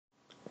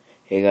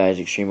Hey guys,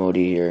 Extreme OD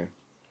here.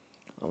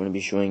 I'm going to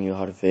be showing you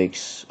how to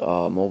fix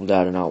mobile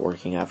data not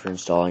working after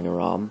installing a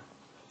ROM.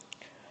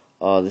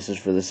 This is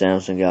for the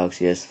Samsung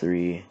Galaxy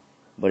S3,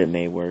 but it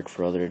may work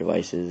for other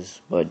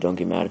devices, but don't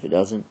get mad if it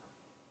doesn't.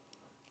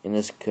 And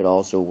this could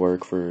also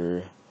work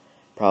for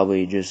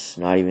probably just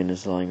not even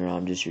installing a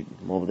ROM, just your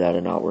mobile data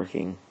not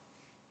working.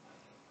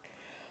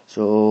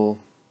 So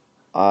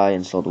I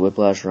installed the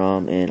Whiplash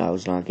ROM and I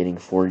was not getting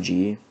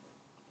 4G.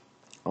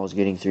 I was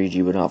getting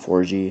 3G but not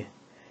 4G.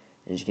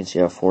 As you can see,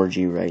 I have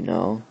 4G right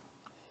now.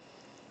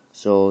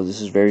 So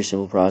this is a very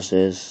simple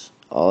process.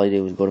 All I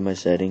did was go to my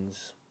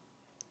settings,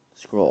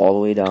 scroll all the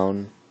way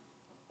down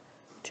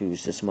to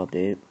system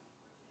update,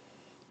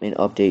 and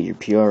update your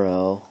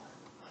PRL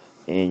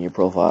and your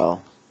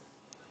profile.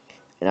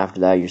 And after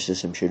that, your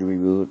system should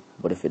reboot.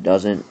 But if it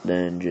doesn't,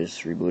 then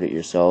just reboot it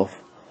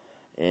yourself,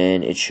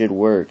 and it should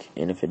work.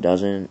 And if it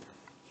doesn't,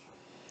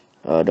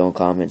 don't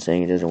comment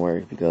saying it doesn't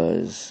work,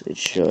 because it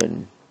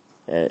should,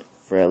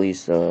 for at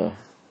least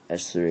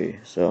S3.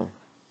 So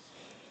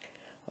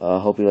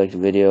hope you liked the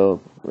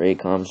video. Rate,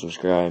 comment,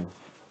 subscribe.